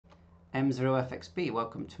M0FXB,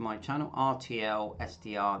 welcome to my channel,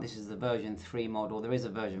 RTL-SDR. This is the version 3 model. There is a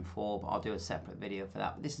version 4, but I'll do a separate video for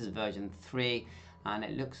that. But this is version 3, and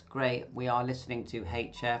it looks great. We are listening to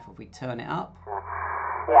HF. If we turn it up,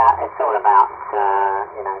 yeah, it's all about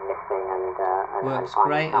listening and works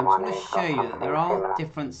great. I'm just going to show you that there are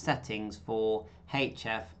different settings for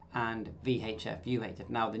HF and VHF, UHF.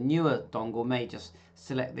 Now the newer dongle may just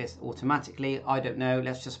select this automatically. I don't know.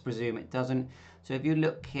 Let's just presume it doesn't. So if you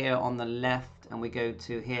look here on the left and we go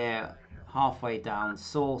to here halfway down,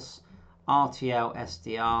 source,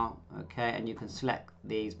 RTL-SDR, okay, and you can select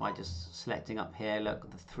these by just selecting up here. Look at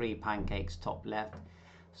the 3 pancakes top left,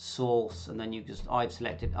 source, and then I've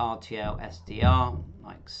selected RTL-SDR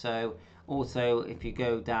like so. Also, if you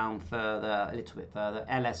go down further, a little bit further,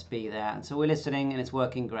 LSB there, and so we're listening and it's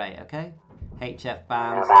working great. Okay, HF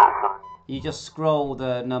bands. You just scroll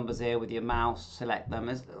the numbers here with your mouse, select them.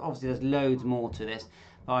 Obviously there's loads more to this,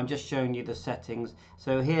 but I'm just showing you the settings.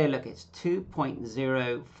 So here, look, it's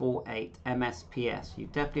 2.048 MSPS. You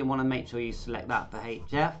definitely want to make sure you select that for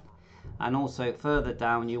HF. And also further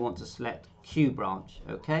down, you want to select Q branch,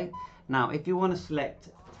 okay? Now, if you want to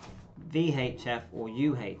select VHF or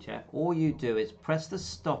UHF, all you do is press the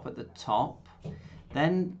stop at the top,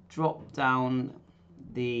 then drop down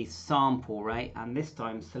the sample rate, and this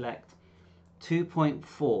time select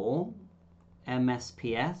 2.4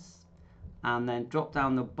 MSPS, and then drop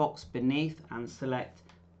down the box beneath and select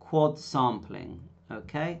quad sampling,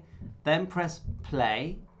 okay? Then press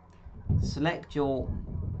play, select your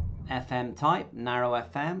FM type, narrow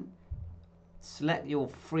FM, select your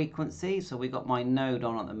frequency. So we got my node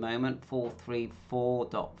on at the moment,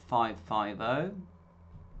 434.550,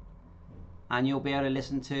 and you'll be able to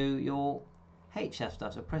listen to your HF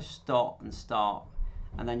stuff. So press stop and start,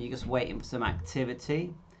 and then you're just waiting for some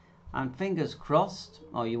activity, and fingers crossed.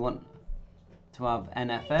 Oh, you want to have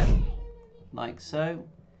NFM like so.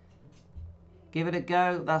 Give it a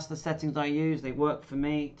go. That's the settings I use. They work for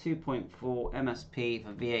me. 2.4 MSP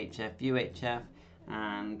for VHF, UHF,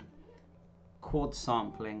 and quad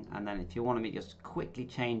sampling. And then if you want me just quickly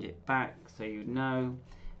change it back so you know,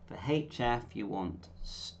 for HF you want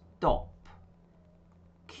stop,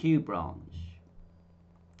 Q branch,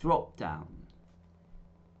 drop down,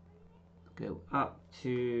 go up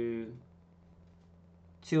to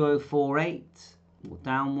 2048, or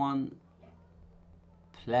down one,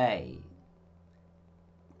 play,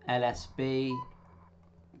 LSB,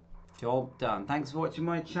 job done. Thanks for watching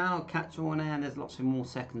my channel. Catch you on air, and there's lots of more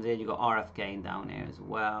seconds here. You've got RF gain down here as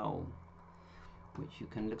well, which you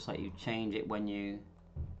can, looks like you change it when you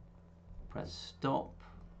press stop.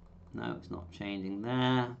 No, it's not changing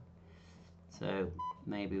there, so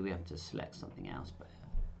maybe we have to select something else. But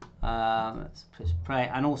let's press play.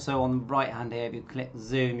 And also on the right hand here, if you click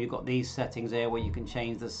zoom, you've got these settings here where you can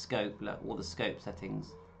change the scope. Look, all the scope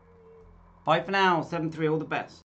settings. Bye for now, 7.3, all the best.